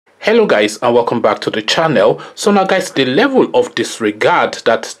Hello guys, and welcome back to the channel. So now guys, the level of disregard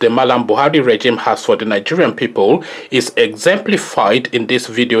that the Mallam Buhari regime has for the Nigerian people is exemplified in this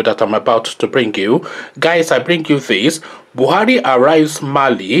video that I'm about to bring you. Guys, I bring you this. Buhari arrives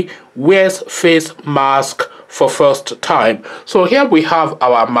Mali, wears face mask for first time. So here we have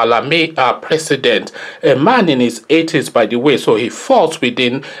our Malame president, a man in his 80s by the way, so he falls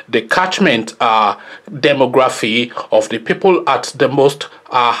within the catchment demography of the people at the most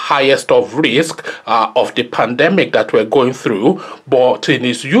highest of risk of the pandemic that we're going through. But in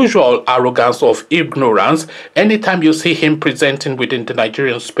his usual arrogance of ignorance, anytime you see him presenting within the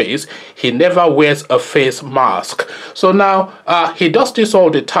Nigerian space, he never wears a face mask. So now he does this all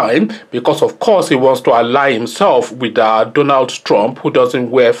the time because of course he wants to ally himself with Donald Trump, who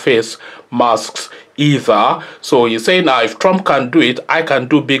doesn't wear face masks either. So he's saying if Trump can do it, I can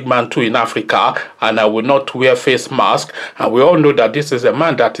do big man too in Africa, and I will not wear face mask. And we all know that this is a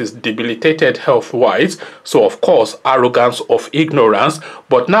man that is debilitated health-wise, so of course arrogance of ignorance.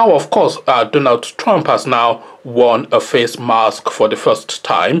 But now of course Donald Trump has now worn a face mask for the first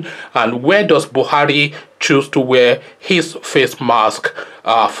time. And where does Buhari choose to wear his face mask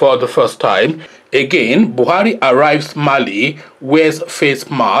for the first time? Again, Buhari arrives Mali, wears face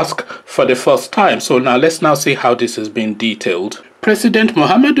mask for the first time. So now let's now see how this has been detailed. President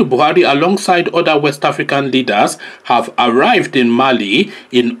Muhammadu Buhari alongside other West African leaders have arrived in Mali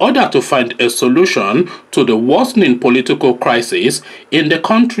in order to find a solution to the worsening political crisis in the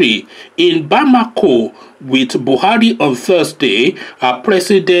country. In Bamako with Buhari on Thursday,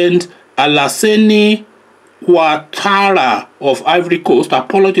 President Alassane Ouattara of Ivory Coast,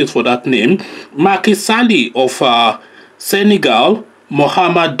 apologies for that name, Macky Sall of Senegal,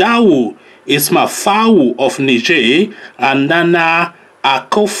 Mohamedou Issoufou of Niger, and Nana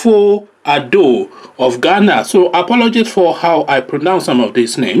Akufo-Addo of Ghana. So apologies for how I pronounce some of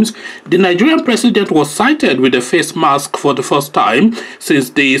these names. The Nigerian president was sighted with a face mask for the first time since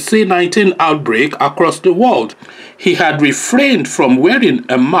the C-19 outbreak across the world. He had refrained from wearing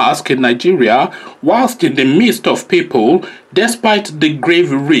a mask in Nigeria whilst in the midst of people, despite the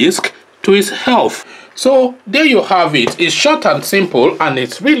grave risk to his health. So there you have it. It's short and simple, and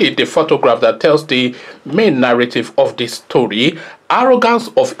it's really the photograph that tells the main narrative of this story. Arrogance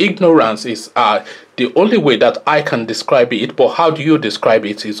of ignorance is the only way that I can describe it, but how do you describe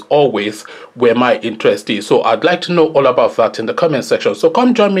it is always where my interest is. So I'd like to know all about that in the comment section. So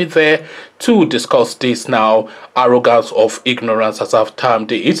come join me there to discuss this now, arrogance of ignorance as I've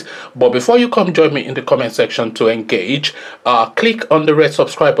termed it. But before you come join me in the comment section to engage, click on the red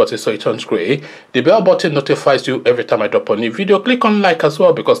subscribe button so it turns gray. The bell button notifies you every time I drop a new video. Click on like as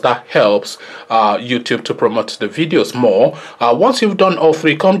well because that helps YouTube to promote the videos more. Once you've done all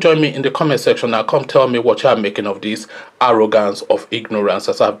three, come join me in the comment section and come tell me what you're making of this arrogance of ignorance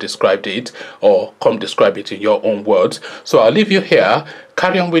as I've described it, or come describe it in your own words. So I'll leave you here,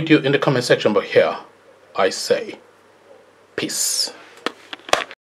 carry on with you in the comment section, but here I say peace.